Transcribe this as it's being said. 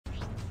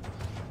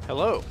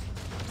Hello,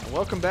 and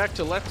welcome back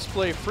to Let's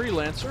Play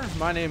Freelancer.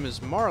 My name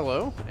is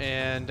Marlowe,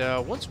 and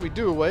once we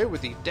do away with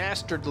the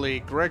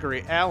dastardly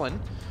Gregory Allen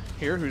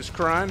here, whose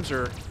crimes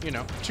are,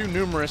 too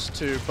numerous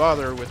to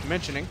bother with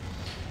mentioning.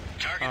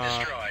 Target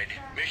destroyed.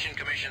 Mission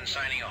commission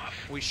signing off.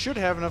 We should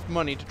have enough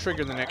money to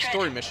trigger the next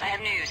story mission. I have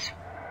news.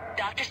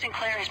 Dr.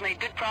 Sinclair has made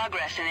good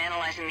progress in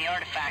analyzing the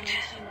artifact,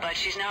 but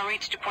she's now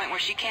reached a point where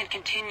she can't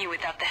continue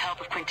without the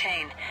help of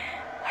Quintain.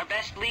 Our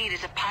best lead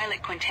is a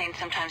pilot Quintain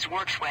sometimes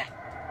works with,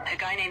 a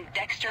guy named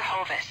Dexter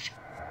Hovis.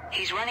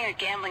 He's running a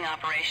gambling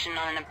operation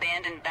on an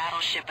abandoned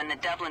battleship in the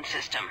Dublin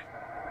system.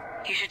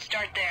 You should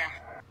start there.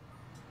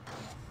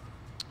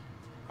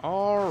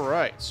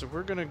 Alright, so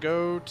we're going to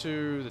go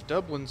to the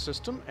Dublin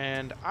system,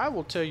 and I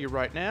will tell you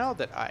right now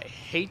that I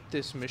hate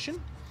this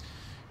mission.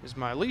 It's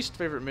my least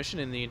favorite mission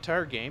in the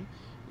entire game.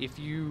 If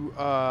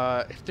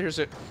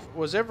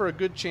was ever a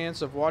good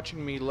chance of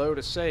watching me load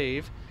a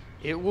save,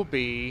 it will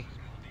be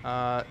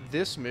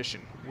this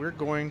mission. We're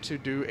going to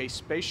do a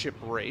spaceship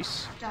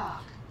race,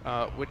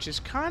 which is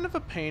kind of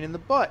a pain in the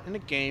butt in a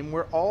game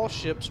where all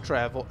ships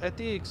travel at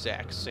the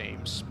exact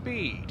same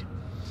speed.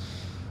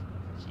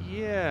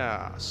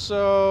 Yeah,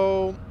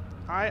 so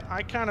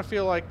I kind of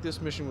feel like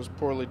this mission was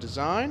poorly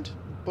designed,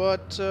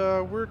 but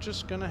we're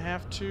just gonna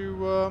have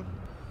to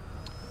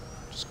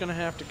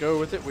go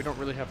with it. We don't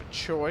really have a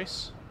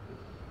choice.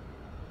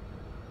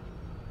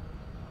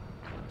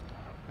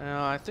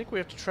 Now, I think we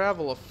have to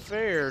travel a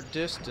fair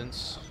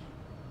distance.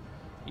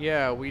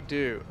 Yeah, we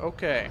do.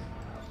 Okay.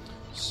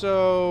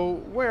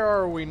 So, where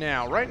are we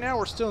now? Right now,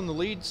 we're still in the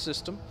lead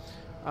system.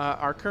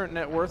 Our current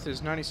net worth is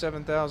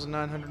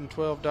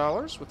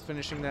 $97,912 with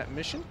finishing that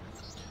mission.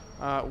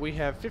 We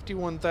have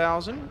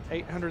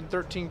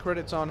 51,813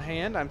 credits on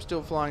hand. I'm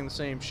still flying the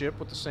same ship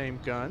with the same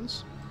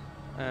guns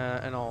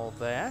and all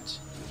that.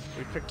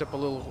 We picked up a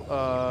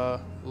little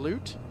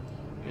loot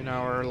in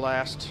our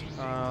last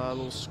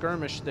little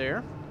skirmish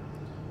there.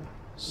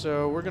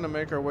 So we're going to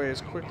make our way as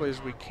quickly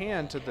as we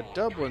can to the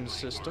Dublin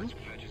system.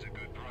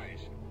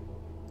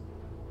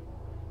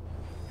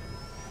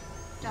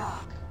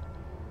 Dock.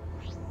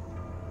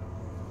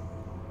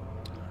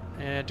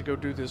 And to go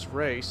do this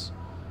race.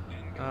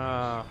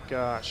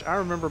 Gosh, I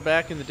remember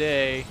back in the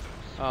day,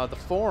 the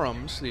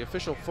forums, the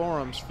official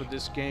forums for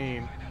this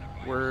game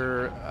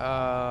were,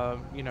 a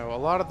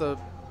lot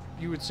of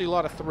you would see a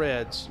lot of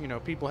threads,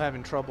 people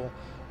having trouble.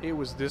 It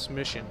was this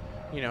mission,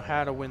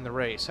 how to win the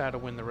race, how to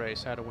win the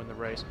race, how to win the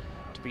race.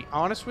 To be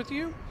honest with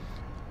you,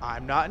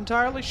 I'm not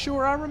entirely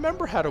sure I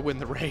remember how to win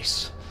the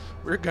race.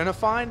 We're gonna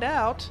find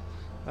out.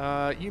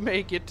 You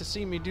may get to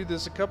see me do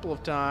this a couple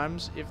of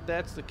times. If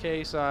that's the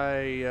case,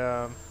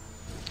 I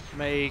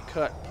may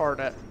cut part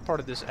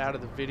of this out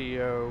of the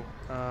video.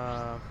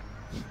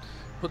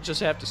 We'll just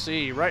have to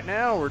see. Right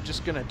now, we're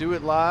just going to do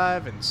it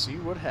live and see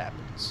what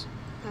happens.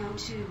 Go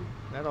to.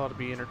 That ought to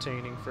be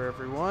entertaining for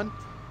everyone.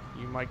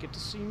 You might get to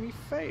see me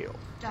fail.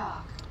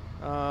 Dock.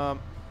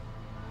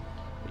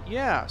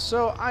 Yeah,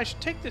 so I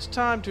should take this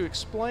time to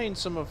explain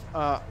some of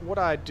what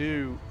I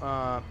do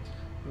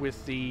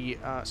with the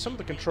some of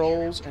the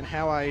controls and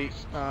how I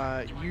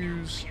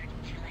use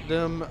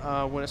them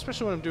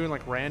especially when I'm doing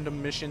like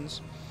random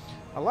missions.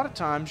 A lot of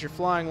times you're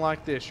flying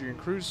like this. You're in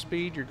cruise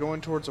speed. You're going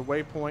towards a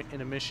waypoint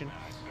in a mission,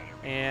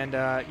 and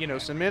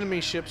some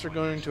enemy ships are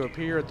going to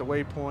appear at the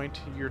waypoint.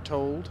 You're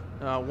told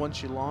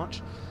once you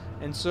launch,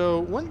 and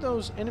so when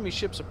those enemy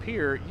ships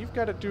appear, you've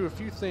got to do a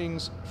few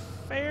things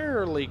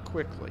fairly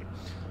quickly.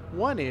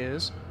 One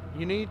is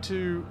you need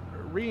to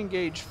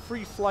re-engage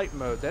free flight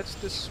mode. That's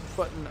this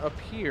button up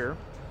here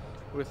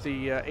with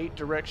the 8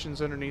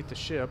 directions underneath the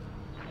ship.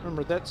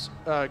 Remember, that's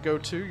go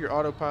to your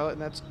autopilot,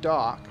 and that's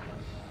dock.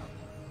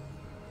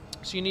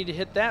 So you need to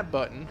hit that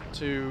button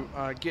to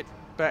get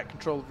back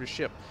control of your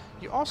ship.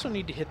 You also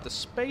need to hit the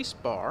space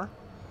bar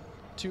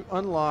to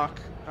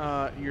unlock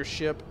your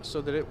ship so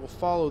that it will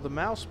follow the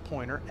mouse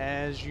pointer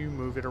as you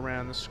move it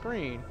around the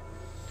screen.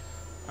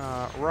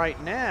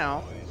 Right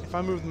now, if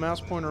I move the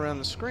mouse pointer around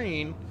the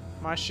screen,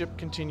 my ship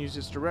continues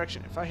its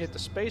direction. If I hit the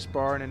space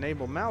bar and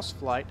enable mouse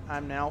flight,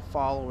 I'm now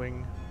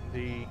following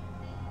the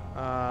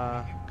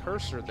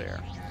cursor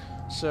there.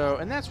 So,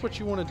 and that's what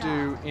you want to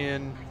do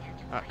in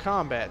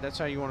combat. That's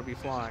how you want to be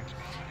flying.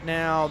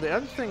 Now, the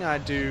other thing I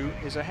do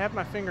is I have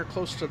my finger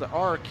close to the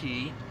R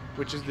key,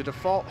 which is the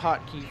default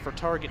hotkey for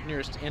target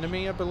nearest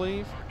enemy, I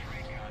believe.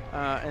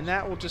 And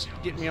that will just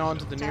get me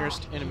onto the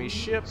nearest enemy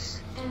ship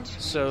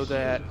so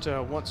that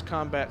once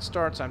combat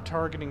starts, I'm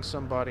targeting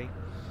somebody.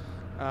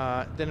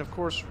 Then, of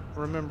course,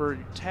 remember,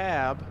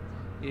 tab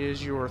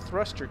is your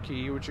thruster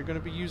key, which you're going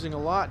to be using a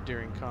lot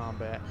during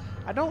combat.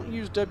 I don't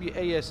use W,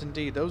 A, S, and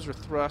D. Those are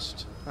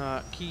thrust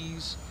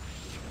keys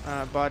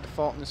by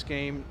default in this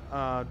game.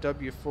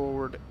 W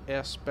forward,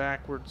 S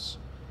backwards,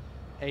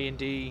 A and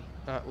D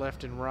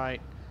left and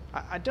right.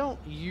 I don't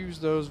use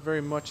those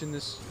very much in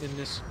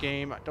this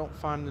game. I don't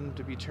find them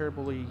to be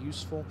terribly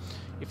useful.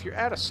 If you're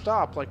at a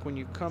stop, like when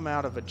you come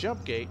out of a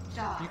jump gate,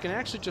 you can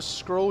actually just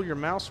scroll your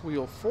mouse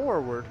wheel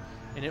forward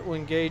and it will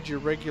engage your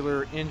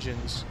regular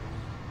engines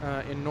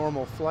in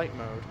normal flight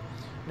mode.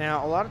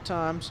 Now, a lot of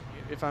times,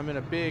 if I'm in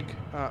a big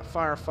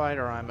firefight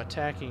or I'm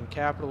attacking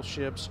capital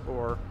ships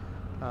or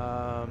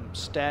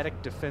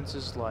static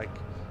defenses like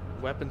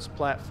weapons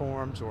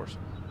platforms or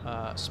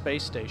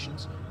space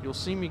stations, you'll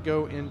see me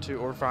go into,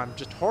 or if I'm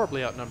just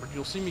horribly outnumbered,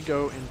 you'll see me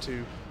go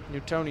into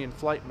Newtonian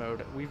flight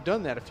mode. We've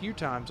done that a few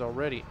times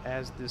already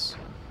as this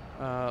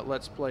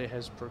Let's Play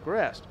has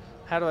progressed.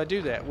 How do I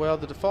do that? Well,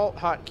 the default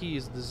hotkey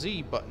is the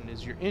Z button,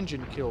 is your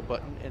engine kill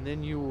button, and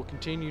then you will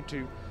continue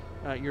to,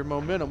 your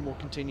momentum will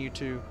continue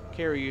to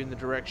carry you in the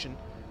direction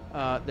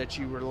that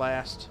you were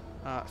last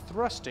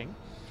thrusting,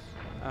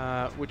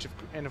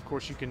 and of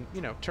course you can,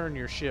 turn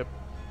your ship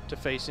to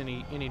face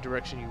any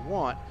direction you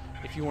want.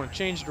 If you want to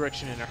change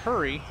direction in a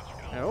hurry,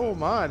 oh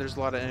my, there's a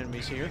lot of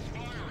enemies here.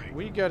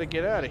 We got to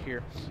get out of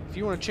here. If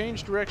you want to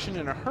change direction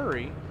in a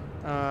hurry,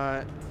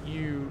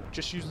 you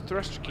just use the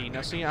thruster key.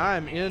 Now see,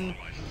 I'm in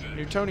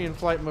Newtonian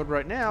flight mode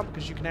right now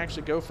because you can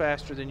actually go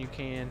faster than you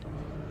can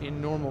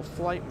in normal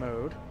flight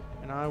mode,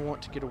 and I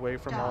want to get away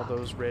from all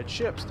those red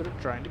ships that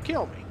are trying to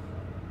kill me.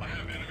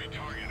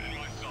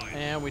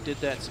 And we did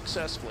that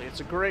successfully. It's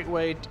a great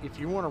way, if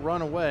you want to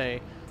run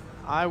away,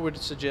 I would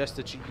suggest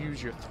that you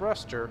use your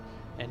thruster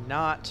and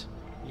not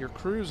your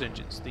cruise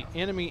engines. The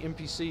enemy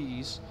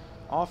NPCs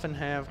often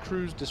have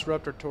cruise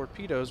disruptor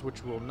torpedoes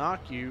which will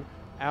knock you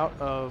out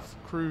of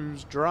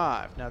cruise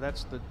drive. Now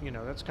that's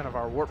that's kind of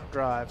our warp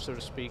drive, so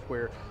to speak,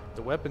 where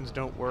the weapons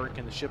don't work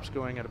and the ship's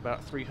going at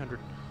about 300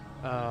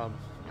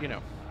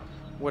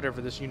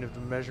 whatever this unit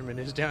of measurement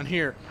is down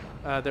here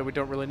that we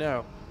don't really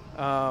know.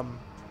 But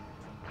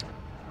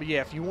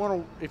yeah, if you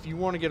want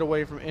to get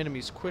away from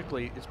enemies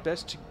quickly, it's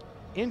best to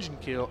engine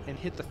kill and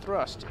hit the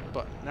thrust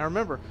button. Now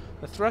remember,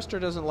 the thruster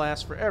doesn't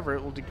last forever.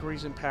 It will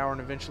decrease in power and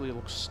eventually it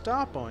will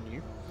stop on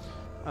you.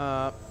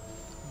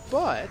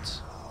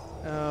 But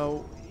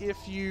if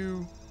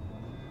you...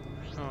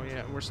 Oh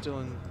yeah, we're still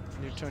in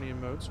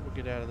Newtonian mode, so we'll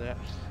get out of that.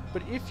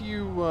 But if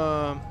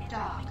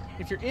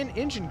you're in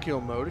engine kill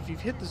mode, if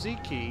you've hit the Z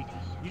key,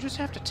 you just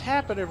have to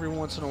tap it every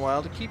once in a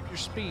while to keep your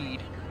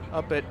speed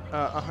up at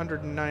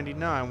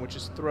 199, which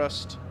is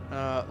thrust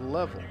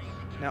level.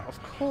 Now,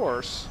 of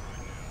course,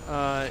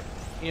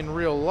 in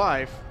real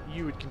life,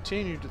 you would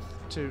continue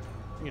to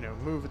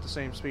move at the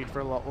same speed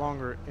for a lot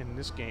longer in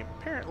this game.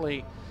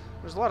 Apparently,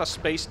 there's a lot of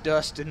space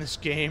dust in this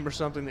game or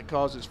something that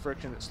causes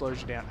friction that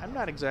slows you down. I'm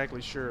not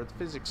exactly sure. The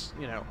physics,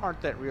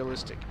 aren't that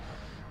realistic.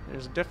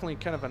 There's definitely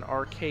kind of an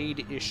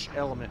arcade-ish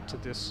element to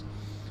this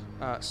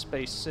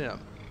space sim.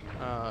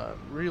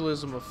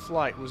 Realism of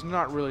flight was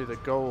not really the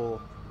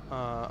goal.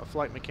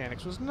 Flight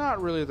mechanics was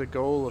not really the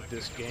goal of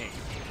this game.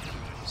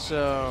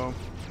 So,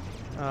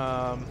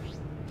 we're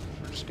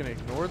just going to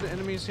ignore the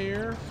enemies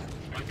here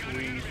if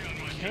we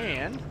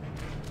can.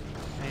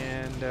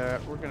 And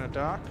we're going to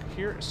dock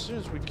here as soon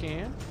as we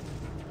can.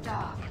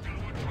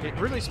 It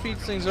really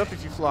speeds things up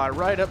if you fly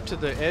right up to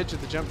the edge of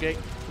the jump gate.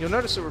 You'll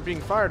notice that we're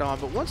being fired on,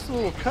 but once the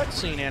little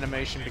cutscene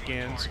animation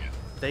begins,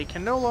 they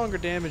can no longer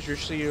damage your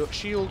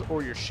shield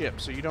or your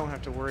ship, so you don't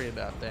have to worry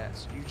about that.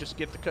 So you just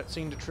get the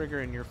cutscene to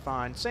trigger and you're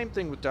fine. Same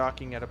thing with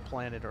docking at a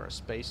planet or a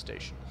space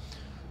station.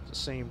 It's the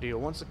same deal.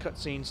 Once the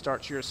cutscene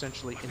starts, you're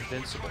essentially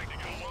invincible.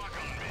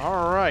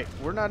 Alright,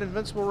 we're not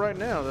invincible right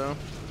now, though.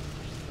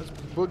 Let's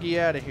boogie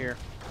out of here.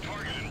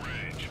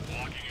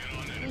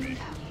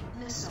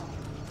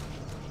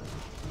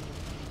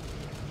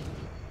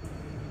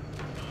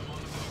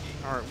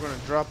 Alright, we're going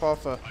to drop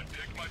off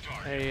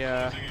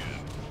a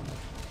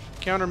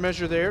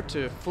countermeasure there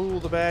to fool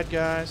the bad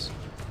guys.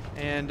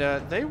 And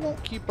they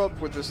won't keep up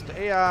with us. The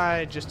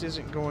AI just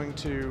isn't going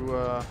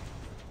to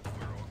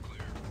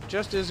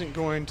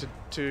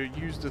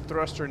use the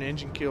thruster and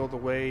engine kill the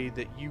way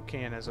that you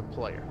can as a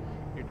player.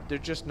 They're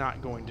just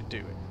not going to do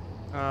it.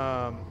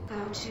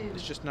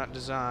 It's just not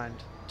designed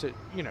to,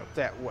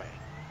 that way.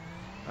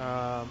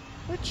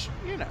 Which,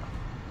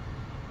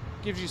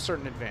 gives you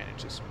certain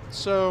advantages.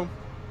 So,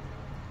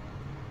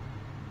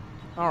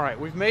 alright,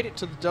 we've made it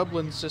to the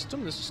Dublin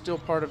system. This is still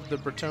part of the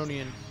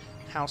Bretonian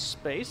house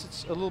space.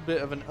 It's a little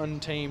bit of an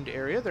untamed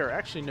area. There are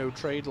actually no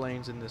trade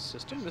lanes in this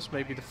system. This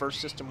may be the first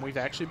system we've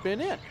actually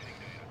been in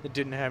that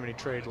didn't have any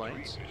trade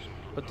lanes.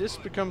 But this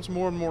becomes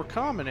more and more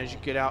common as you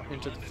get out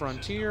into the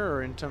frontier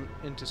or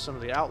into some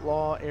of the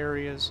outlaw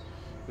areas,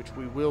 which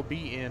we will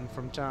be in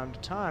from time to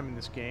time in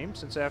this game,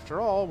 since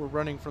after all, we're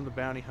running from the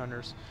bounty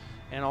hunters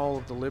and all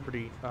of the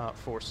Liberty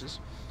forces.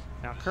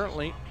 Now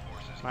currently,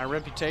 my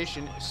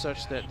reputation is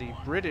such that the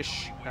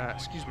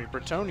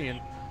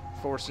Bretonian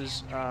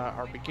forces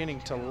are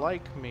beginning to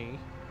like me,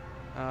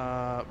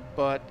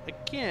 but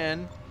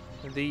again,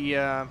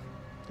 the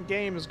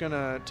game is going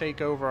to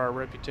take over our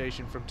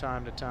reputation from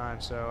time to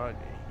time, so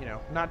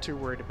not too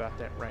worried about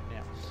that right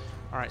now.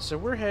 Alright, so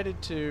we're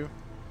headed to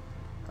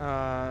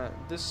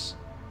this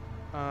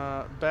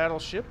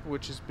battleship,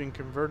 which has been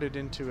converted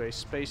into a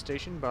space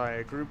station by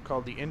a group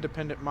called the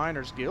Independent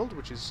Miners Guild,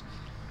 which is,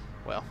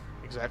 well,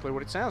 exactly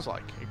what it sounds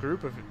like, a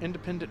group of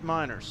independent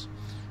miners.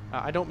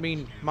 I don't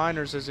mean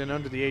miners as in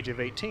under the age of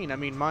 18, I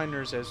mean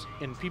miners as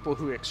in people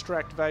who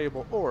extract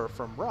valuable ore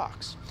from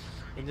rocks,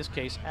 in this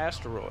case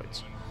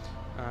asteroids.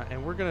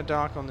 And we're going to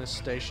dock on this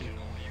station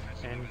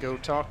and go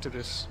talk to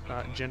this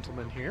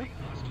gentleman here.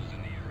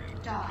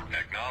 Dock.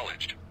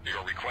 Acknowledged.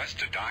 Your request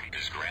to dock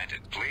is granted.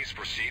 Please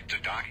proceed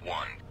to dock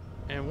 1.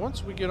 And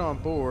once we get on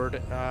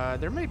board,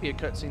 there may be a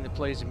cutscene that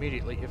plays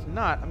immediately. If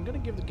not, I'm going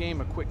to give the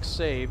game a quick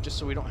save just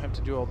so we don't have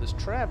to do all this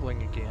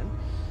traveling again.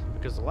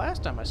 Because the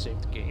last time I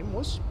saved the game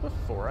was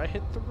before I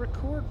hit the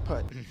record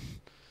button.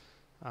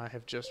 I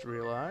have just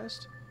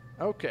realized.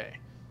 Okay,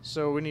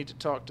 so we need to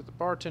talk to the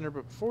bartender,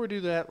 but before we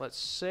do that, let's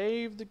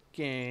save the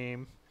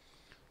game.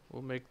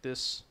 We'll make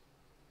this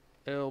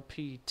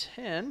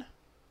LP10.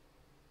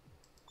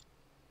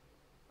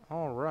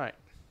 Alright.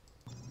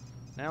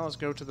 Now let's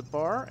go to the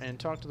bar and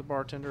talk to the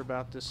bartender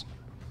about this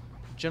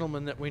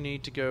gentleman that we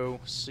need to go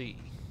see.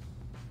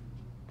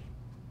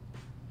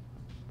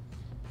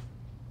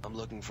 I'm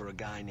looking for a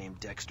guy named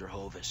Dexter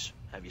Hovis.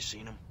 Have you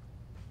seen him?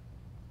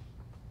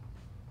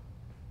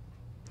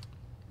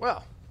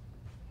 Well,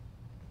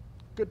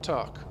 good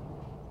talk,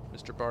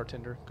 Mr.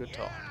 Bartender. Good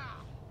talk.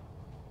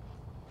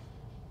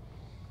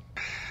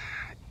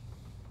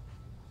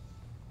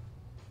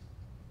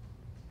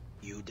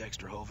 You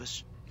Dexter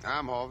Hovis?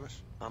 I'm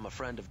Hovis. I'm a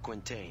friend of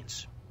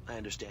Quintain's. I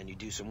understand you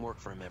do some work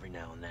for him every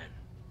now and then.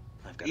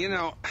 I've got You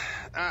know,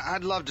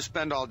 I'd love to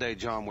spend all day,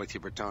 John, with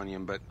you,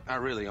 Bretonian, but I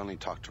really only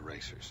talk to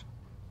racers.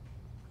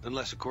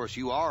 Unless, of course,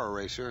 you are a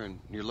racer and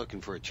you're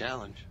looking for a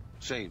challenge.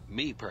 Say,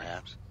 me,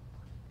 perhaps.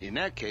 In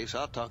that case,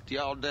 I'll talk to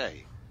you all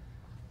day.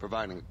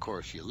 Providing, of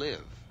course, you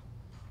live.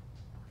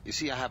 You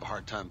see, I have a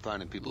hard time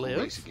finding people who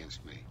race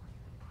against me.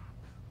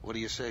 What do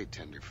you say,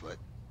 Tenderfoot?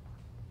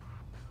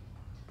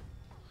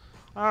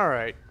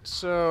 Alright,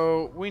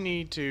 so we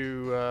need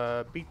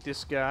to beat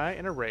this guy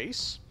in a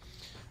race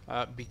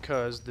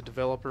because the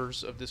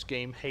developers of this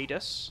game hate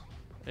us.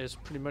 Is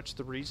pretty much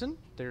the reason.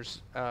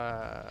 There's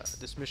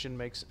this mission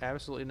makes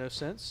absolutely no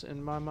sense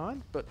in my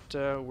mind, but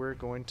we're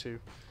going to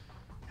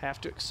have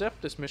to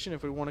accept this mission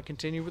if we want to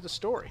continue with the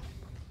story.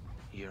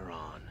 You're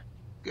on.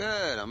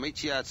 Good, I'll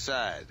meet you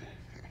outside.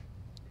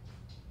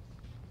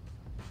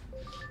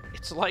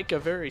 It's like a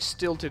very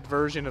stilted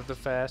version of the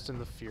Fast and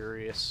the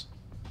Furious.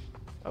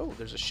 Oh,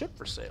 there's a ship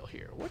for sale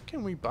here. What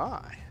can we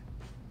buy?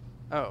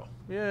 Oh,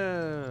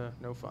 yeah,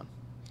 no fun.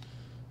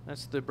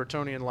 That's the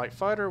Bretonian light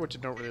fighter, which I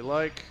don't really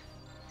like.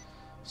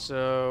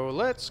 So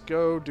let's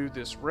go do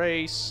this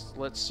race.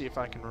 Let's see if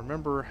I can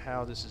remember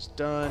how this is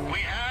done. We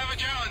have a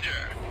challenger.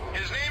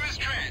 His name is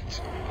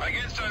Trent.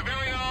 Against our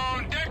very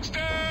own Dexter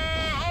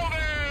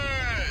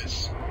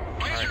Hovis.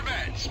 Place your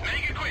bets.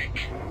 Make it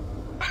quick.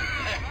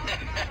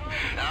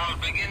 I was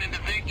beginning to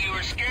think you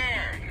were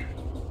scared.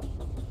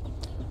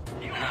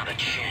 Not a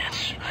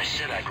chance. I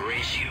said I'd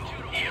race you.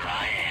 Here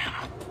I am.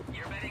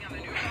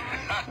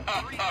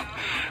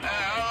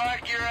 I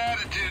like your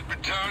attitude,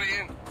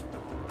 Bretonian.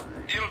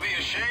 It'll be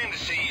a shame to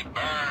see you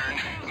burn.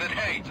 But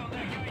hey,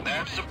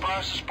 that's the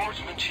price of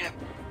sportsmanship.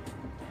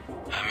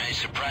 I may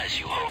surprise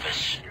you,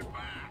 Hovis.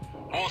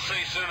 We'll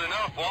see soon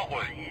enough, won't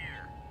we?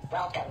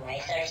 Welcome,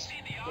 racers.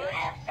 You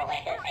have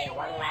selected a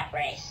one-lap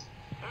race.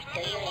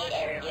 Do you need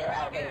a review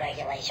of the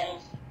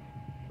regulations?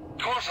 Of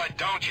course I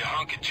don't, you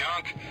hunk of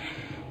junk.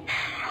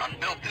 I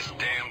built this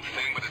damn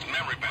thing, but its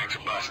memory banks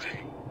are busted.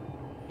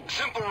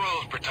 Simple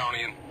rules,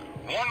 Bretonian.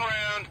 1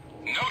 round,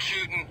 no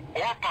shooting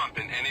or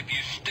bumping, and if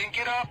you stink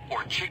it up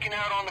or chicken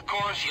out on the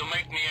course, you'll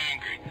make me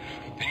angry.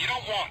 And you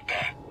don't want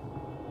that.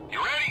 You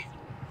ready?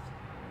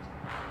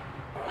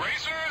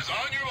 Racers,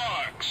 on your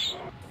marks.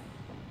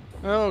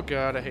 Oh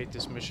god, I hate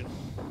this mission.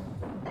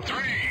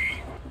 3,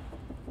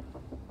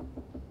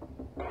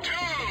 2,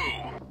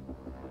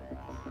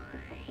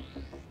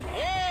 1.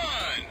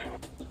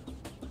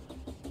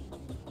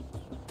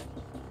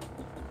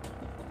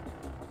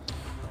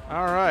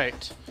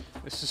 Alright,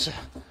 this is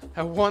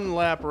a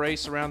one-lap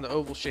race around the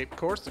oval-shaped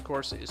course. The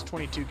course is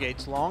 22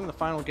 gates long. The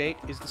final gate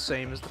is the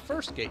same as the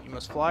first gate. You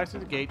must fly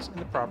through the gates in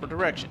the proper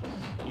direction.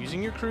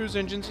 Using your cruise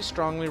engines is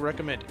strongly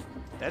recommended.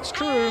 That's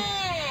true.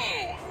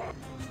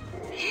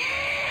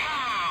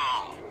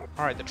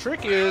 Alright, the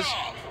trick is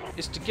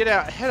to get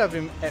out ahead of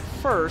him at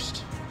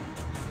first,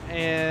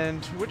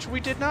 and which we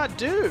did not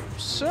do.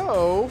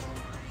 So,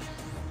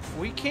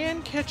 we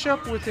can catch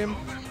up with him.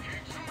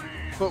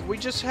 But we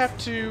just have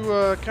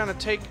to kind of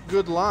take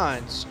good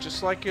lines,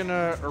 just like in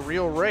a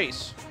real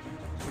race.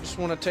 We just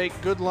want to take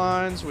good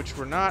lines, which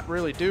we're not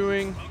really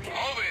doing.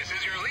 Hovis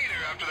is your leader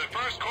after the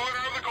first quarter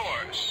of the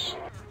course.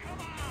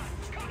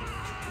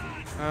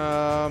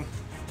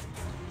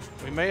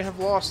 We may have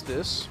lost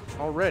this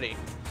already.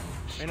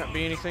 May not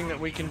be anything that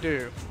we can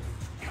do.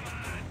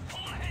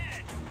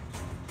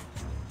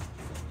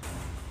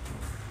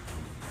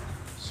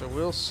 So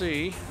we'll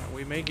see.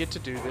 We may get to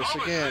do this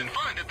Hovis again. in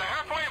front at the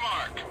halfway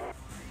mark.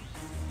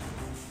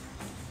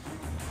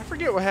 I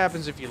forget what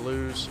happens if you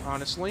lose,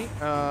 honestly.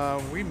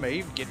 We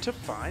may get to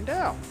find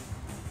out.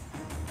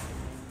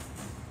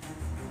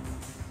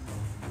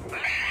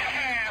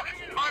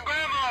 My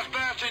grandma's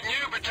faster than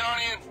you,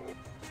 Bretonian.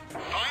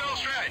 Final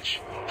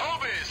stretch.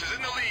 Hovis is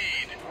in the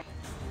lead.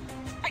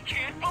 I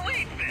can't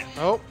believe this.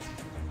 Oh,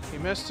 he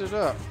messed it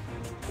up.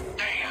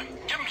 Damn.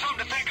 Give him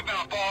something to think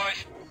about,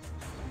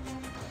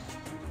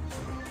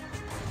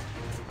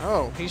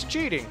 Oh, he's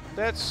cheating.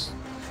 That's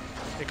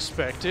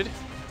expected.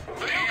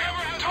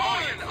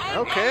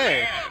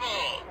 Okay.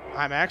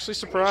 I'm actually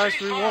surprised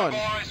we won.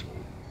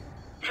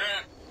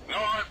 Trent, no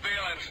hard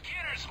feelings.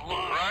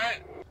 Right?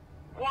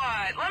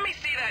 What? Let me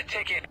see that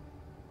ticket.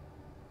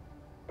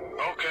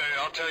 Okay,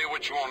 I'll tell you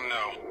what you want to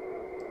know.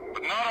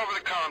 But not over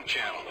the comm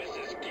channel.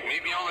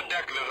 Meet me on the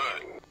deck of the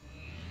hood.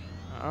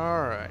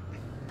 Alright.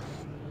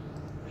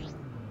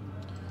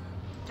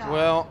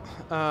 Well,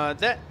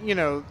 that, you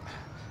know,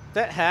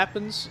 that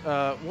happens.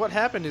 What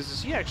happened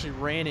is he actually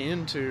ran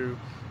into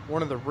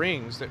one of the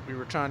rings that we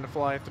were trying to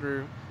fly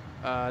through.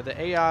 The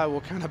AI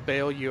will kind of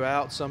bail you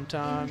out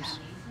sometimes,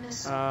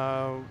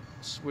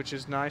 which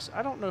is nice.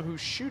 I don't know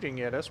who's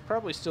shooting at us.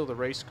 Probably still the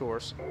race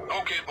course.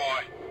 Okay,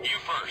 boy. You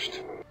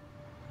first.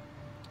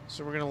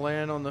 So we're going to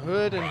land on the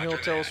hood, and he'll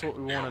tell us what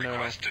we want to know.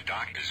 Request to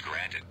dock is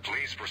granted.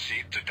 Please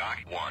proceed to dock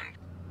 1.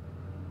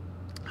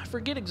 I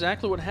forget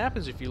exactly what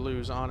happens if you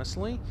lose,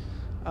 honestly.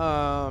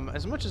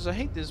 As much as I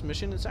hate this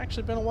mission, it's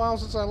actually been a while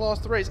since I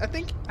lost the race. I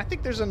think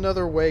there's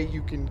another way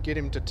you can get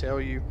him to tell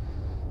you.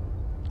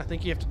 I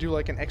think you have to do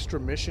like an extra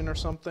mission or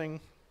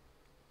something.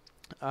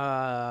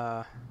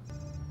 I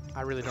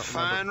really don't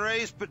remember. Fine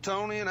race,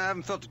 Petonian. I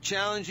haven't felt a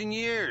challenge in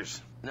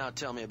years. Now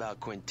tell me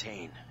about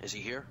Quintain. Is he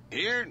here?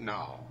 Here?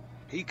 No.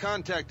 He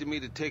contacted me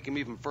to take him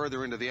even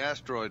further into the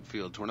asteroid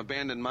field to an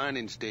abandoned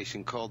mining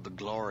station called the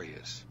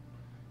Glorious.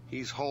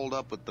 He's holed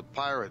up with the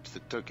pirates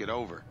that took it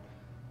over.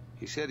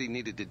 He said he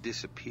needed to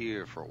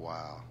disappear for a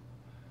while.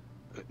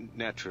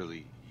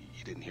 Naturally,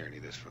 you didn't hear any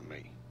of this from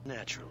me.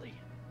 Naturally.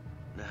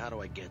 Now how do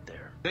I get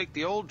there? Take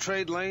the old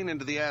trade lane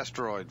into the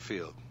asteroid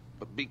field.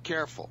 But be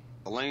careful.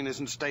 The lane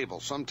isn't stable.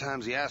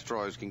 Sometimes the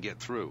asteroids can get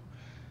through.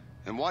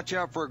 And watch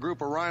out for a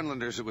group of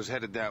Rhinelanders that was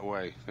headed that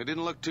way. They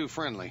didn't look too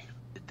friendly.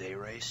 Did they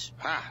race?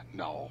 Ha,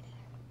 no.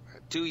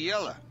 Too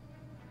yellow.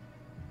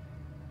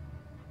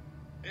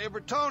 Hey,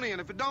 Bretonian,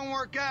 if it don't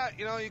work out,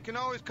 you know, you can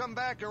always come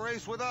back and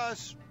race with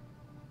us.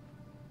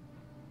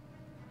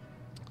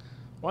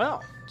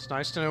 Well, it's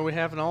nice to know we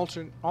have an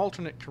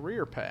alternate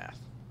career path.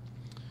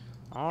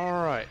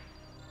 Alright.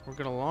 We're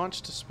going to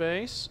launch to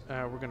space.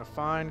 We're going to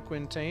find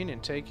Quintain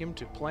and take him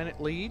to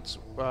Planet Leeds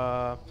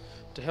to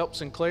help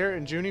Sinclair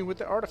and Junie with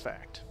the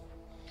artifact.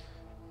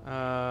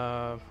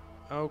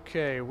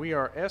 Okay, we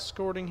are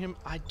escorting him.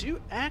 I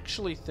do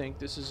actually think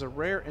this is a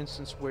rare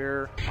instance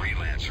where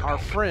Freelancer our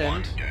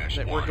friend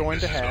that we're going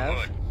to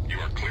have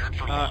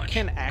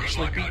can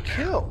actually be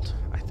killed.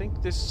 I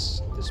think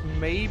this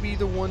may be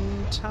the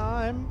one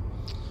time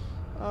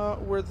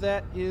where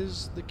that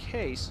is the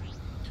case.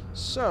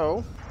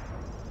 So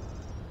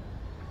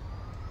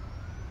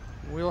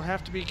we'll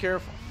have to be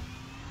careful.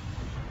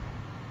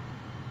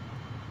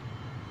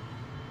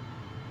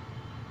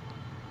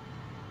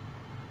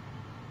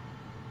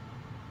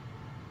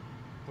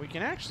 We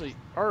can actually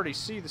already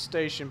see the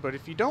station, but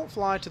if you don't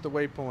fly to the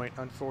waypoint,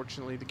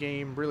 unfortunately, the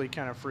game really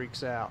kind of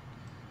freaks out.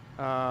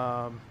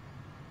 I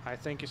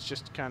think it's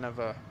just kind of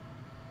a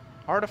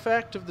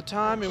artifact of the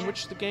time in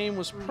which the game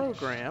was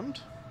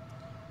programmed.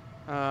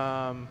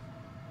 But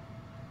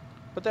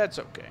that's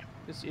okay.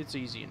 It's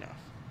easy enough.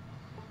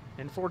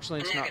 Unfortunately,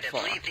 it's not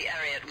far. Leave the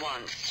area at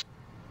once.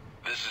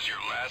 This is your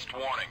last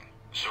warning.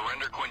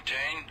 Surrender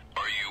Quintain,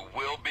 or you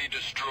will be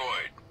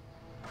destroyed.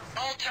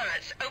 All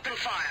turrets, open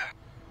fire.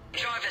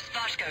 Jarvis,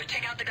 Vasco,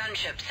 take out the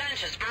gunship.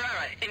 Sanchez,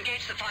 Barrera,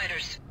 engage the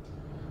fighters.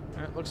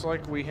 It looks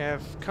like we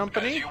have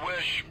company. As you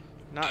wish.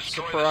 Not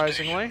Destroy the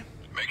surprisingly. station.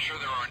 Make sure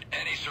there aren't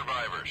any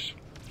survivors.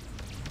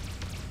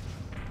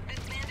 This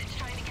bandit's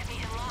trying to get me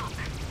in lock.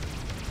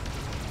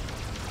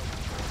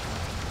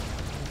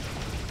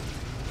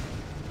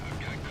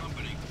 I've got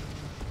company.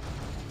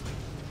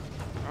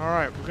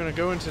 Alright, we're going to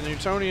go into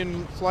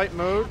Newtonian flight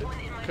mode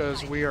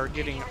because we are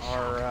getting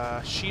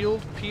our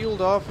shield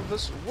peeled off of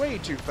us way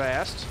too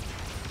fast.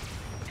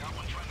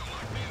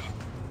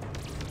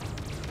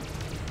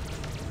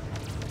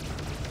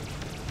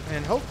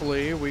 And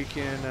hopefully we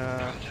can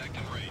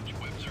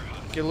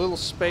get a little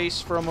space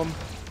from them.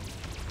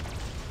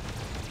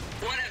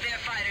 One of their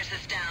fighters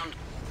is down.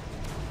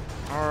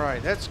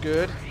 Alright, that's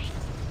good.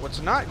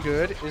 What's not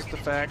good is the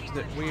fact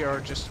that we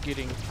are just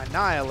getting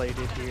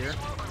annihilated here.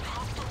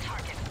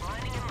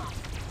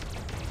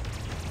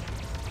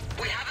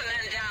 We have a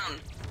man down.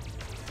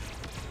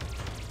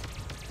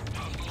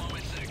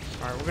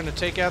 Alright, we're going to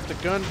take out the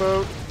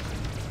gunboat.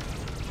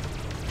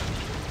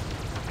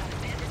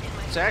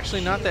 It's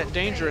actually not that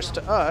dangerous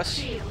to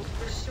us,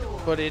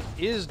 but it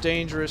is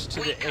dangerous to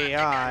the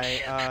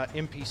AI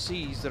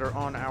NPCs that are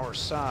on our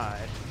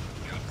side.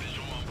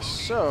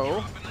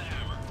 So,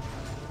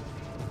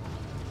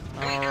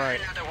 alright.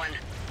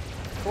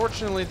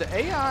 Fortunately, the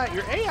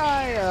your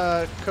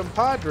AI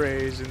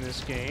compadres in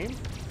this game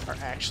are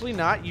actually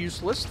not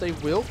useless. They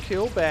will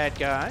kill bad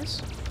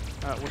guys,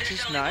 which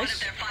is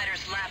nice.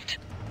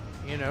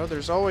 You know, there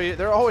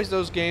are always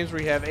those games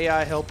where you have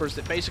AI helpers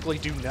that basically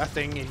do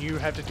nothing and you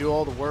have to do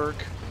all the work.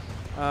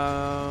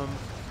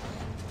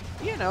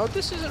 You know,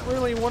 this isn't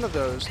really one of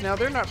those. Now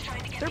they're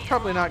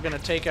probably not going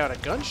to take out a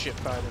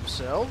gunship by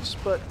themselves,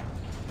 but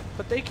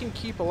but they can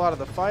keep a lot of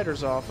the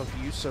fighters off of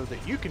you so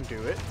that you can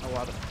do it a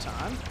lot of the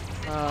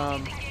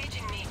time.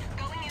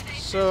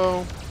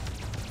 So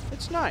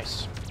it's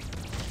nice.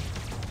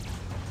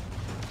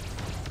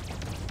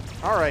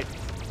 Alright,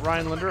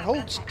 Rhinelander,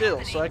 hold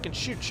still so I can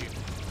shoot you.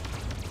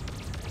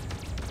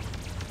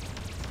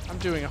 I'm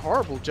doing a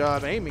horrible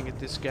job aiming at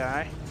this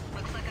guy.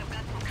 Looks like I've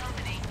got some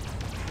company.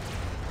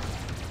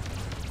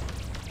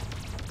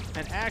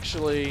 And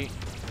actually,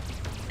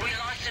 We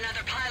lost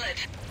another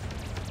pilot.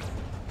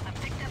 I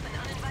picked up an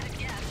uninvited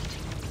guest.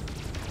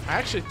 I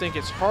actually think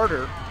it's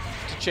harder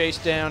to chase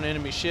down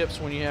enemy ships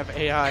when you have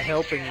AI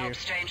helping you.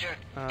 Stranger.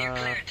 You're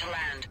cleared to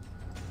land.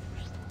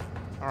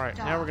 Alright,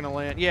 now we're going to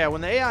land. Yeah,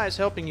 when the AI is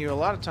helping you, a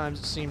lot of times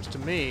it seems to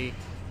me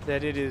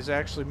that it is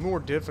actually more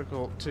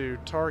difficult to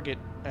target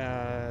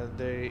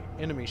the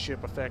enemy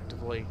ship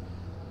effectively.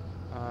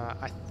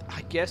 I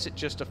guess it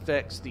just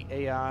affects the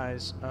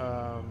AI's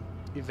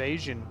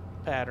evasion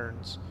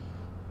patterns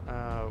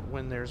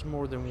when there's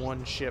more than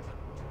one ship,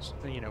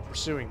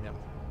 pursuing them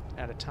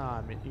at a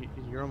time.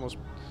 You're almost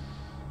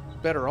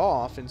better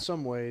off in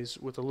some ways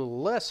with a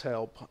little less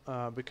help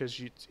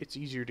because it's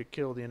easier to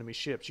kill the enemy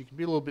ships. You can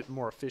be a little bit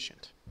more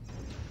efficient.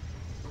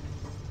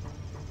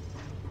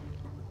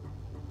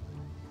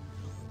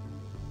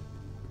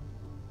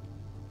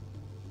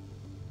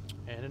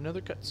 And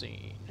another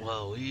cutscene.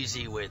 Whoa,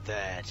 easy with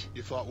that.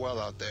 You fought well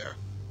out there.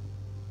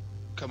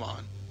 Come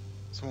on.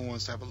 Someone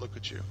wants to have a look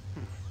at you.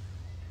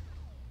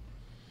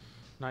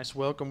 Nice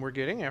welcome we're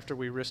getting after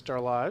we risked our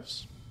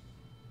lives.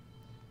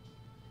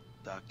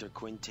 Dr.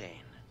 Quintain.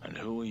 And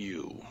who are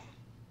you?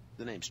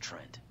 The name's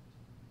Trent.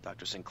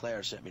 Dr.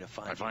 Sinclair sent me to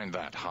find I you. find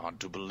that hard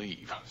to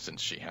believe,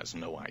 since she has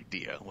no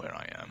idea where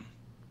I am.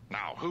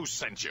 Now, who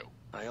sent you?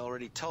 I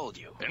already told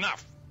you.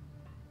 Enough!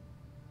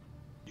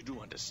 You do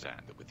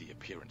understand that with the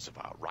appearance of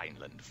our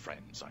Rhineland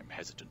friends, I'm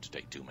hesitant to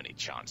take too many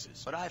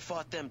chances. But I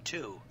fought them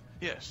too.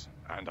 Yes,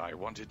 and I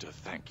wanted to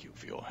thank you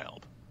for your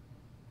help.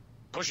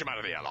 Push him out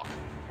of the airlock.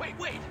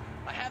 Wait!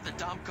 I have the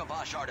Dom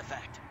Kavash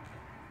artifact.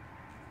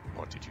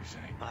 What did you say?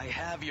 I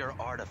have your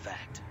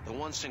artifact. The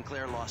one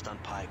Sinclair lost on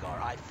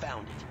Pygar. I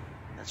found it.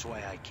 That's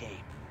why I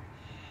came.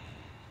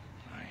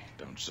 I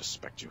don't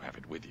suspect you have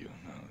it with you.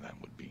 No, that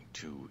would be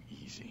too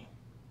easy.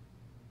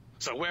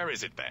 So where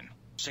is it then?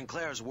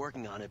 Sinclair's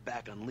working on it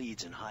back on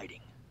Leeds in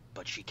hiding.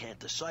 But she can't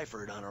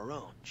decipher it on her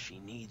own. She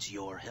needs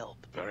your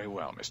help. Very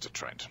well, Mr.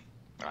 Trent.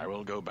 I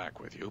will go back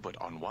with you, but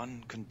on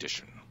one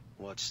condition.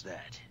 What's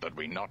that? That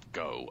we not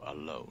go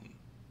alone.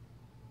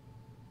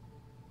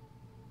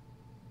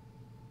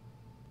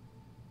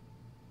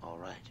 All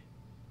right.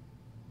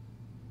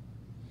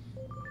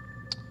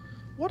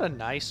 What a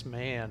nice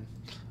man.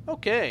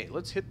 Okay,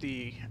 let's hit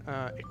the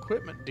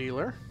equipment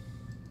dealer.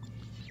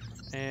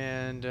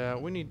 And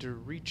we need to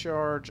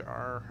recharge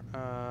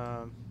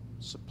our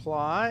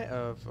supply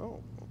of...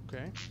 Oh,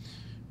 okay.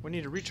 We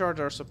need to recharge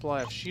our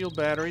supply of shield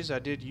batteries. I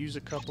did use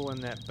a couple in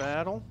that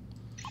battle.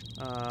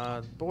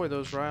 Boy,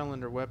 those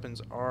Rhinelander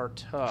weapons are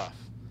tough.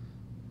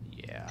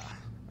 Yeah,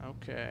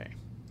 okay.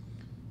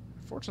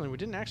 Fortunately, we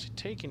didn't actually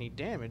take any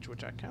damage,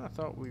 which I kind of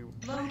thought we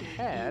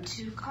had.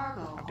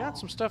 I've got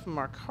some stuff in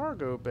my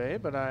cargo bay,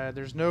 but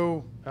there's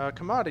no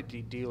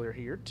commodity dealer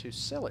here to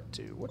sell it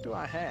to. What do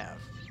I have?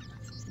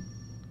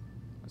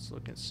 Let's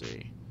look and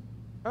see.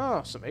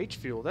 Oh, some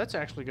H-fuel. That's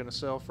actually going to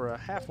sell for a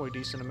halfway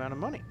decent amount of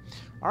money.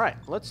 All right,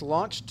 let's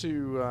launch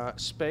to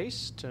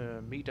space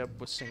to meet up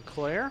with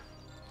Sinclair.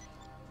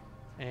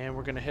 And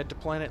we're going to head to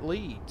planet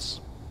Leeds.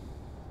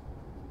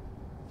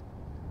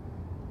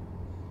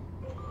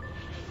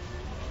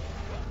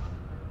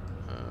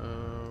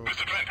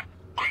 Mr. Trent,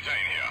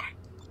 Quintain here.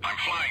 I'm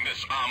flying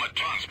this armored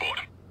transport.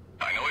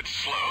 I know it's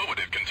slow, but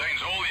it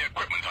contains all the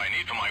equipment I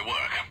need for my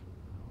work.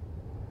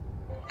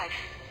 I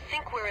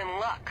think we're in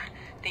luck.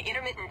 The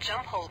intermittent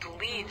jump hole to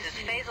Leeds is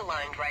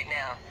phase-aligned right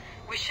now.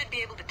 We should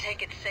be able to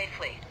take it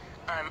safely.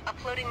 I'm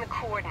uploading the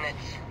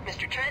coordinates.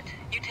 Mr. Trent,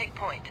 you take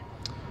point.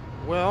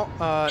 Well,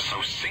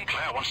 So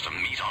Sinclair wants to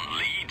meet on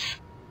Leeds?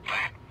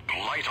 That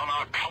blight on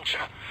our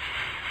culture?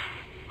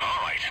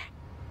 All right.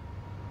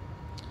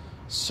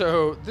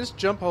 so this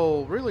jump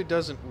hole really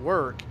doesn't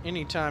work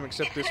anytime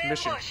except this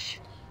mission.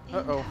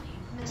 Uh-oh.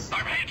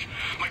 I'm hit.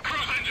 My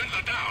cruise engines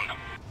are down.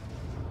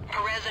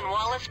 Perez and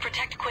Wallace,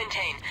 protect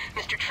Quintain.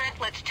 Mr. Trent,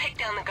 let's take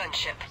down the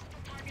gunship.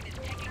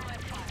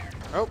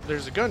 Oh,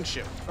 there's a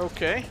gunship.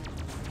 Okay.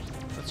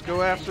 Let's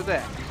go after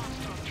that.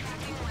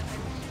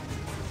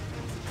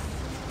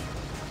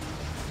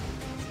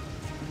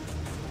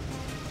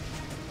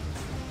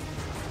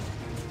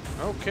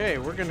 Okay,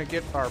 we're gonna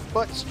get our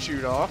butts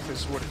chewed off,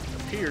 is what it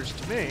appears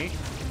to me.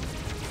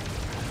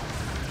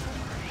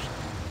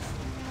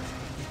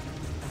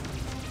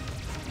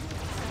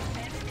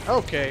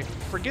 Okay,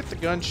 forget the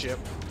gunship.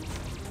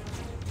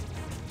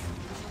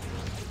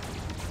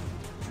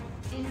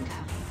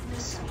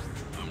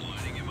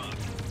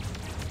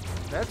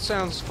 That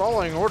sounds,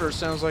 following orders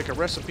sounds like a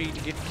recipe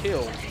to get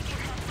killed.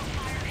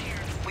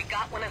 We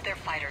got one of their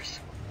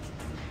fighters.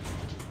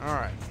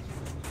 Alright.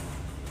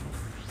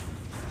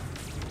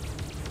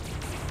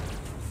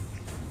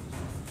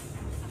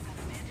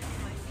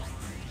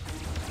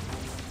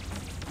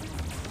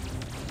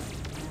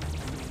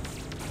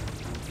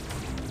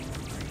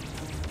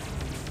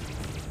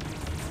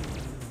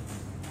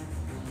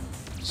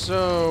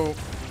 So,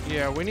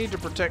 yeah, we need to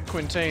protect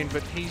Quintain,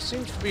 but he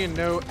seems to be in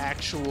no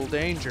actual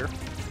danger,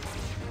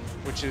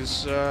 which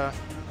is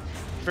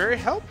very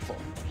helpful.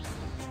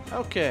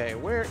 Okay,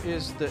 where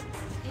is the...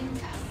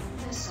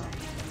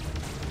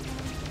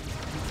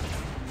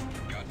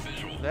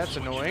 That's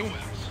annoying.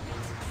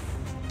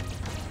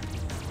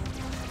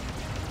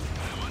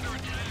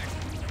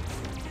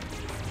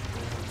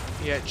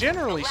 Yeah,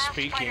 generally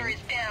speaking...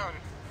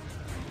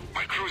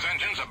 My crew's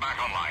engines are back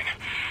online.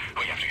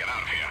 We have to get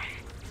out of here.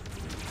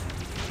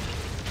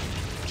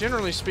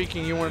 Generally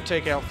speaking, you want to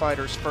take out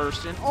fighters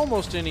first in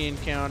almost any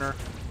encounter.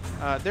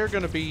 They're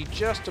going to be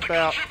just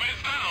about...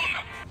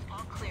 All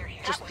clear.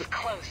 That was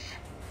close.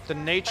 The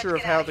nature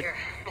Let's of get how out the... here.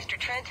 Mr.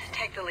 Trent,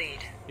 take the lead.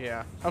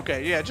 Yeah.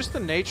 Okay, yeah, just the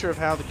nature of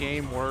how the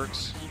game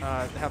works,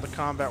 how the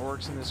combat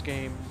works in this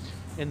game,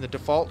 in the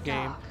default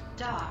game.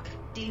 Dock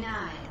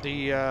denied.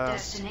 The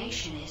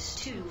Destination is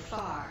too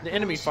far. the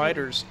enemy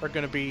fighters are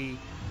going to be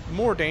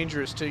more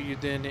dangerous to you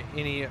than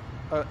any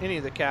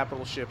of the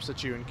capital ships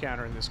that you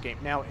encounter in this game.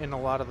 Now, in a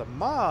lot of the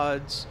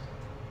mods,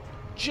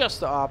 just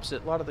the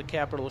opposite. A lot of the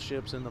capital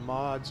ships in the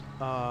mods,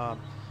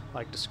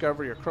 like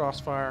Discovery or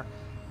Crossfire,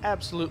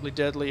 absolutely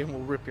deadly and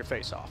will rip your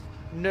face off.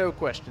 No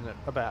question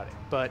about it.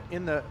 But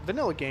in the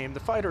vanilla game, the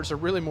fighters are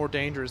really more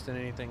dangerous than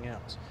anything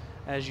else.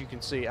 As you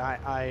can see,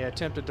 I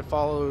attempted to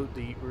follow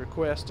the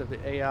request of the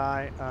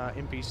AI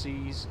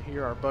NPCs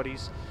here, our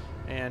buddies,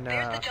 and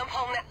There's the jump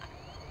home now.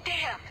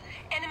 Damn!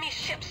 Enemy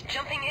ships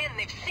jumping in.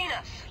 They've seen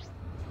us.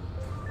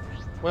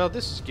 well,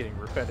 this is getting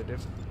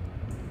repetitive.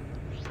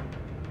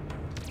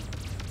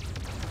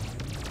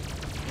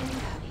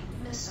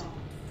 Incoming missile.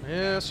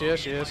 Yes,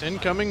 yes, yes.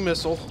 Incoming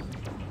missile.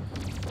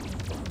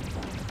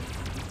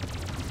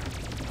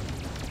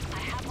 I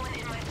have one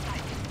in my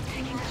sight.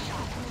 Taking a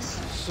shot.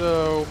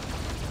 So,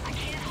 I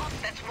can't hook.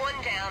 That's one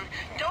down.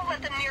 Don't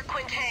let them near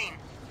Quintain.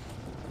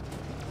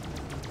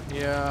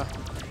 yeah.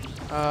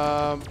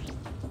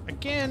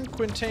 Again,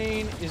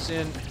 Quintain is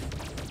in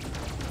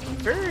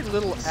very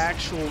little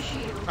actual...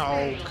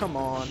 Oh, come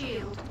on.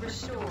 Shield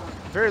restored.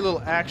 Very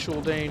little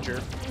actual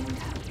danger. Incoming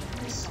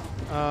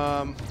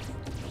missile.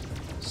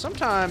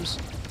 Sometimes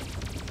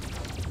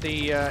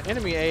the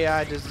enemy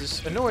AI does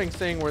this annoying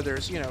thing where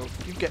there's, you know,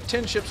 you've got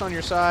 10 ships on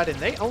your side and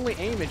they only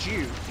aim at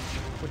you,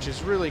 which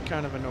is really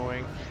kind of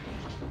annoying.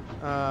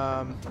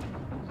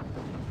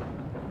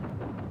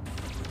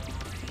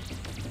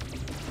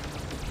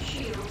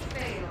 Shield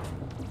failed.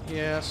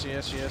 Yes,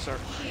 yes, yes, our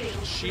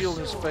shield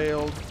has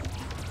failed.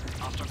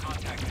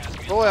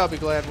 Boy, I'll be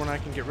glad when I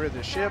can get rid of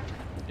this ship.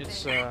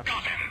 It's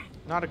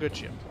not a good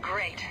ship.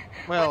 Great.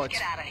 Well, Let's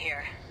get out of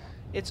here.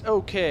 It's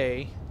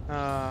okay,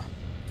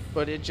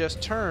 but it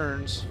just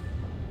turns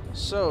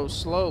so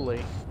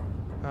slowly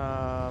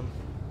that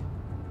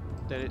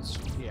it's,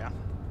 yeah.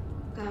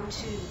 Go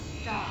to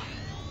dock.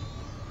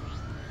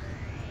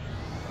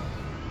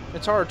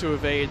 It's hard to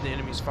evade the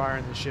enemy's fire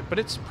in this ship, but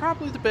it's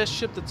probably the best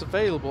ship that's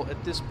available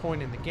at this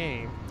point in the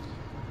game.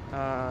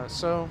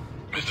 So,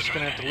 we're Mr. just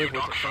going to have to Trent, live you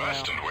with dock it for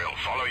first now. and we'll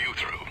follow you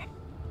through.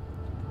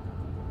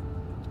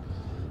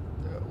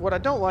 What I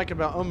don't like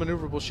about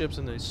unmaneuverable ships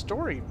in the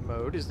story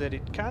mode is that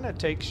it kind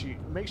of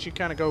makes you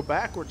kind of go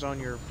backwards on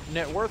your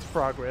net worth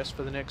progress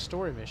for the next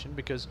story mission,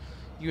 because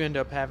you end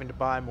up having to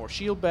buy more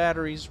shield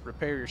batteries,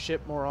 repair your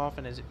ship more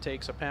often as it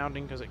takes a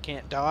pounding because it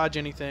can't dodge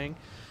anything,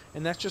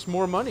 and that's just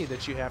more money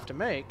that you have to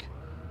make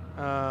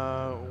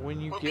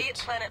when you We'll be at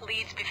Planet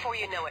Leeds before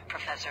you know it,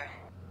 Professor.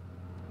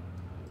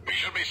 We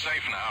should be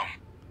safe now.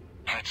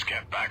 Let's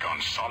get back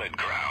on solid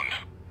ground.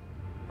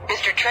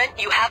 Mr. Trent,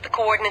 you have the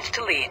coordinates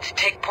to Leeds.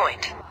 Take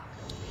point.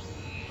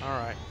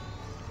 Alright.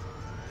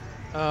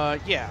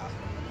 Yeah.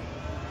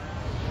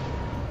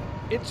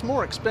 It's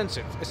more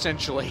expensive,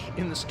 essentially,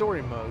 in the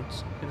story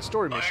modes, in the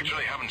story I mission.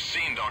 actually haven't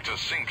seen Dr.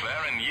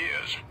 Sinclair in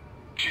years.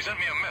 She sent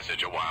me a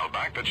message a while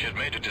back that she had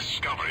made a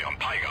discovery on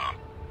Pygar.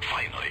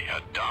 Finally, a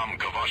Dam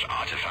Kavash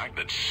artifact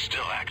that's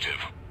still active.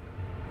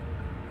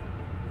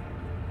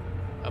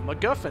 A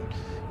MacGuffin.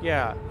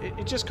 Yeah,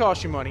 it just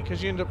costs you money,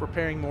 because you end up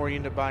repairing more, you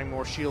end up buying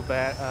more shield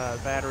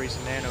batteries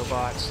and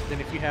nanobots than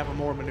if you have a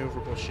more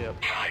maneuverable ship.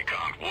 I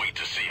can't wait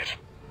to see it.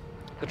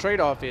 The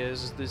trade-off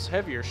is this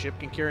heavier ship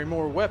can carry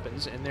more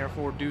weapons and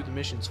therefore do the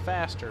missions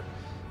faster,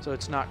 so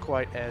it's not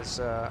quite as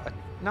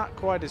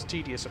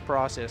tedious a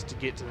process to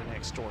get to the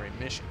next story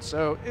mission.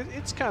 So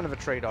it's kind of a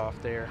trade-off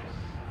there.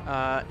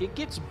 It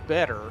gets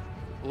better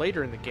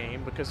later in the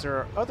game because there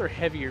are other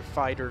heavier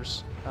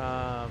fighters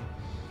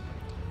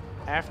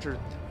after,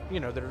 you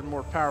know, that are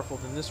more powerful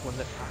than this one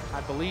that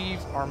I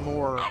believe are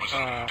more Turn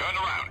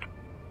around.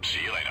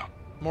 See you later.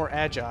 more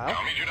agile.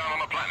 I'll meet you down on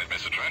the planet,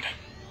 Mr. Trent.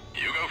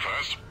 You go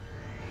first.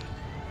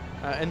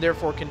 And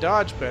therefore can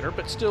dodge better,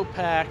 but still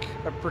pack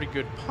a pretty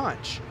good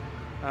punch.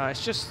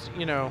 It's just,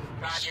 you know,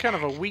 it's kind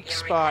of a weak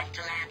spot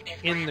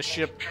in the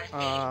ship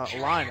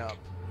lineup,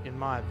 in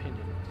my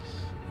opinion.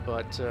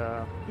 But,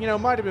 you know,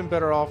 might have been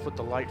better off with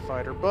the light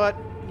fighter. But,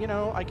 you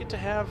know, I get to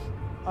have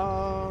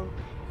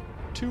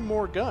 2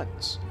 more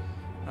guns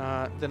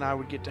than I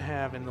would get to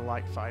have in the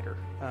light fighter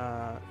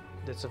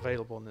that's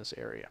available in this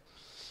area.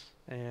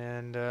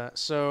 And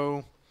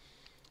so,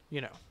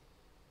 you know,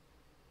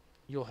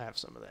 you'll have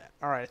some of that.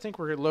 All right, I think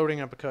we're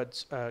loading up a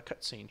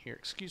cutscene here.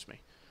 Excuse me.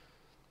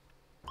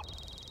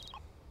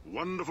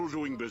 Wonderful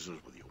doing business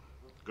with you.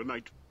 Good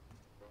night.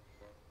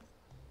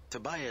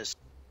 Tobias,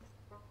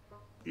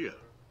 Here.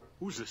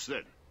 Who's this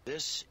then?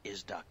 this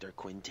is Dr.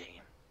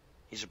 Quintain.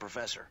 He's a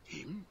professor.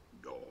 Him?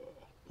 Oh,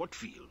 what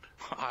field?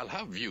 I'll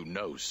have you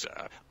know,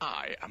 sir,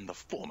 I am the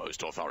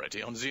foremost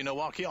authority on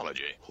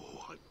xenoarchaeology.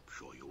 Oh, I'm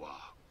sure you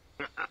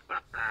are.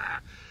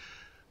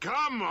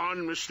 Come on,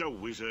 Mr.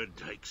 Wizard.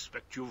 I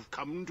expect you've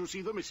come to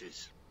see the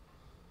missus.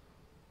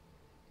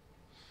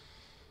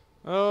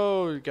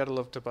 Oh, you gotta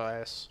love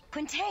Tobias.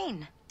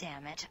 Quintain!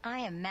 Damn it, I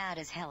am mad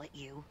as hell at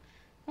you.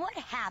 What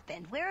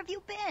happened? Where have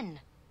you been?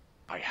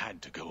 I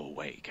had to go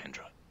away,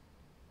 Kendra.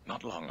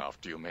 Not long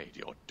after you made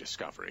your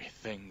discovery,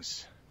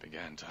 things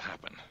began to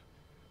happen.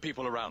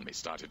 People around me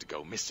started to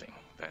go missing.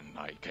 Then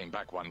I came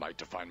back one night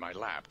to find my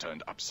lab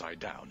turned upside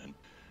down and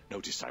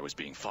noticed I was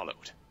being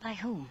followed. By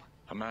whom?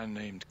 A man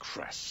named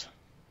Cress.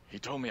 He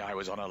told me I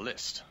was on a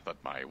list,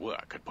 that my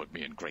work had put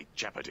me in great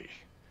jeopardy.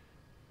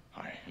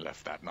 I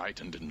left that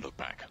night and didn't look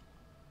back.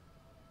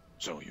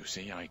 So, you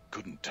see, I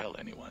couldn't tell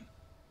anyone.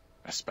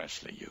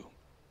 Especially you.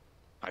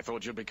 I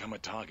thought you'd become a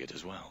target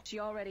as well. She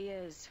already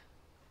is.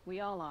 We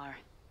all are.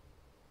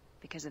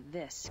 Because of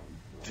this.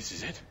 This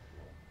is it?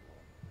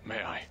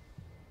 May I?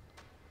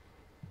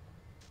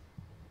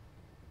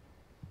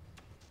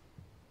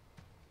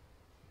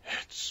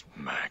 It's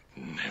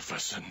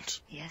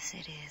magnificent. Yes,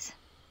 it is.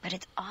 But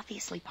it's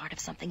obviously part of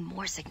something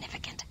more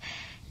significant.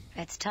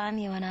 It's time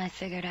you and I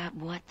figured out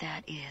what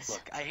that is.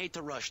 Look, I hate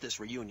to rush this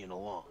reunion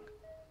along.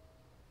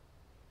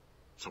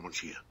 Someone's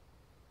here.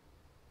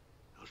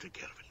 I'll take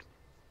care of it.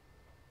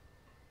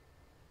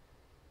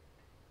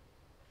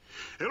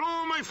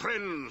 Hello, my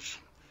friends.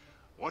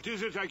 What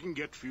is it I can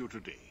get for you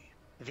today?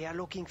 We are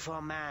looking for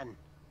a man.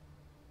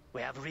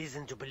 We have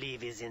reason to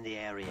believe he's in the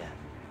area.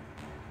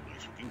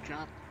 Nice-looking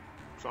chap.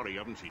 Sorry, you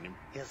haven't seen him.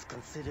 He is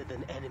considered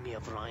an enemy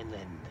of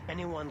Rhineland.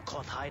 Anyone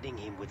caught hiding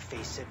him would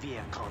face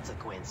severe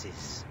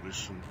consequences.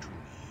 Listen to me.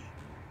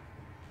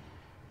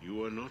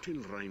 You are not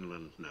in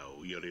Rhineland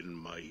now. You're in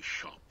my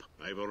shop.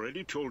 I've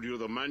already told you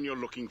the man you're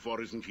looking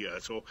for isn't here,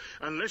 so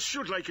unless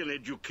you'd like an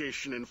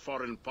education in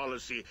foreign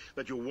policy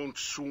that you won't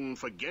soon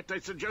forget, I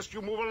suggest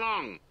you move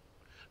along.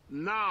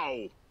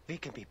 Now! We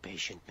can be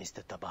patient,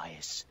 Mr.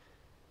 Tobias.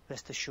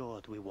 Rest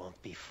assured we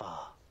won't be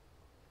far.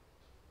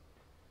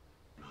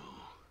 No.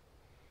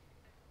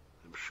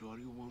 I'm sure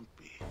you won't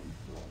be.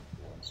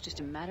 It's just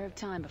a matter of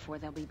time before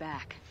they'll be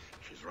back.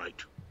 She's right.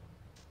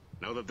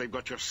 Now that they've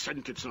got your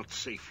scent, it's not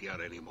safe here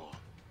anymore.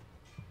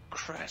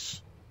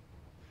 Cress.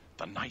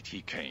 The night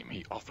he came,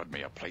 he offered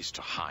me a place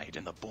to hide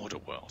in the border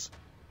worlds.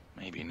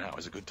 Maybe now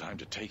is a good time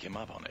to take him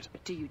up on it.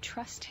 But do you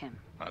trust him?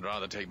 I'd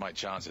rather take my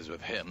chances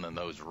with him than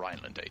those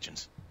Rhineland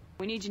agents.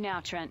 We need you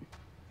now, Trent.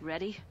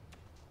 Ready?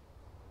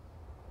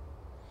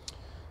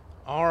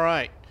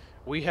 Alright.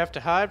 We have to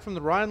hide from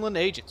the Rhineland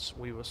agents.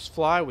 We must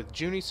fly with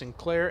Junie,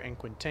 Sinclair, and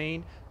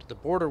Quintain to the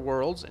border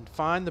worlds and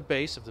find the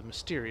base of the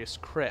mysterious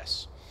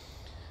Cress.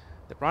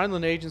 The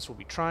Rhineland agents will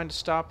be trying to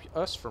stop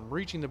us from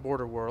reaching the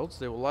border worlds.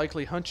 They will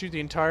likely hunt you the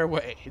entire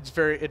way. It's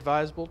very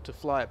advisable to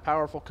fly a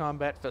powerful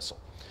combat vessel.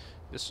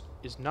 This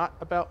is not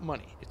about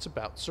money. It's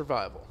about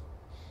survival.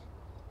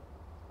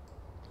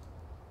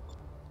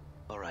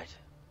 All right,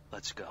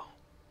 let's go.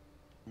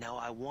 Now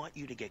I want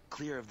you to get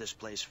clear of this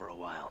place for a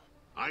while.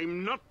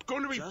 I'm not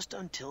going to be... Just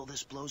until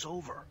this blows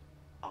over.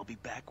 I'll be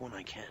back when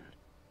I can.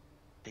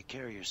 Take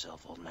care of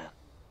yourself, old man.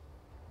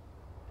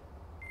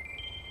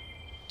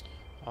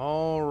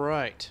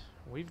 Alright.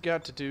 We've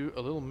got to do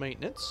a little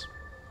maintenance.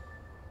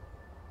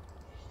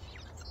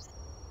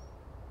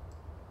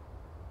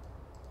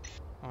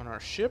 On our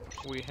ship,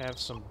 we have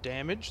some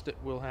damage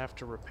that we'll have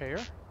to repair.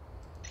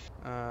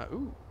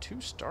 Ooh, 2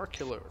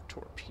 Starkiller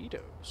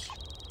torpedoes.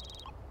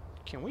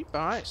 Can we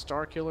buy a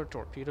Starkiller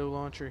torpedo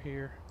launcher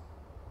here?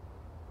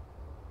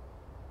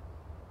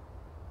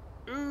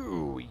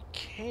 Ooh, we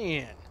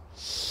can.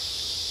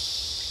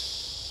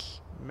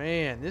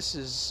 Man, this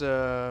is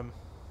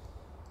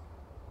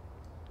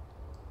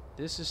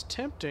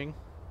tempting.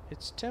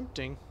 It's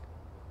tempting.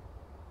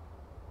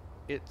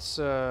 It's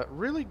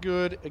really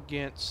good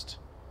against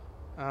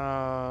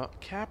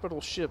capital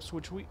ships,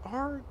 which we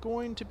are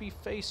going to be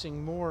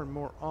facing more and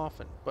more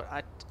often. But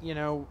I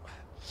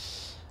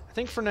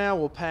think for now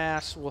we'll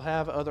pass. We'll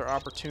have other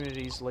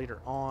opportunities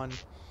later on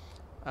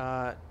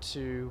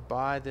to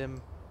buy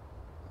them.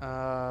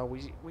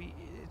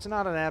 It's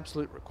not an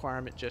absolute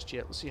requirement just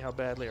yet. Let's see how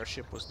badly our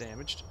ship was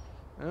damaged.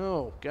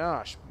 Oh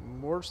gosh,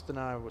 worse than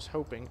I was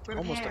hoping.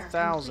 Almost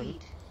 1,000.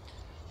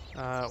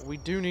 We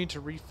do need to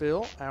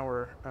refill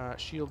our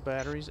shield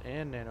batteries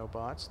and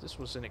nanobots. This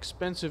was an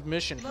expensive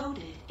mission.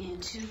 Loaded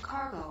into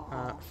cargo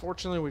hold.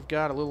 Fortunately, we've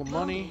got a little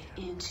money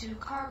into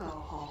cargo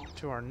hold.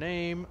 to our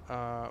name.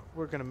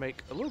 We're going to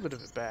make a little bit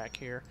of it back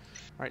here.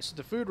 Alright, so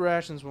the food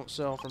rations won't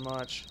sell for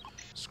much.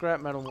 Scrap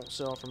metal won't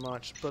sell for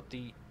much. But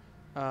the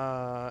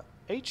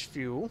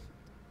H-fuel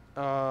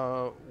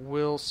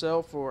will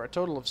sell for a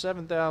total of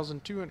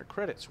 7,200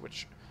 credits,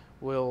 which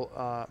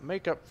will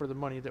make up for the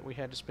money that we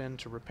had to spend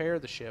to repair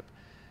the ship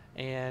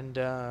and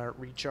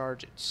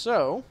recharge it.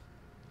 So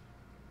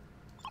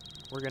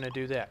we're going to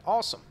do that.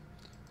 Awesome.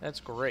 That's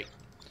great.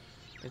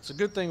 It's a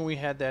good thing we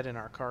had that in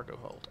our cargo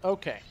hold.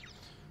 Okay.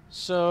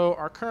 So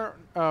our current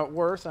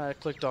worth, I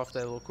clicked off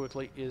that a little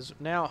quickly, is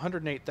now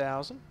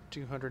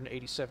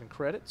 108,287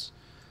 credits.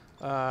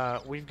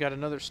 We've got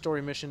another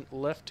story mission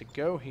left to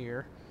go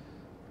here.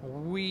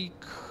 We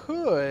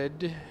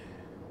could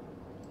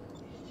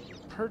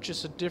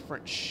purchase a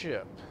different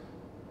ship.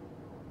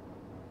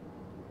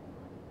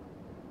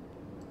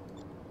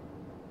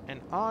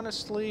 And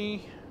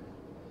honestly,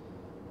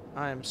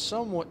 I am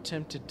somewhat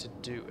tempted to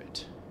do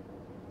it.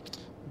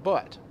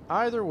 But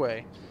either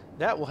way,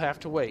 that will have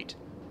to wait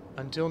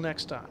until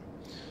next time.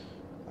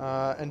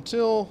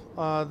 Until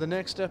the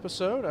next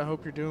episode, I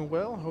hope you're doing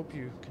well. I hope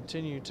you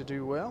continue to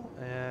do well.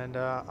 And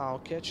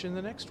I'll catch you in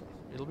the next one.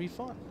 It'll be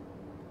fun.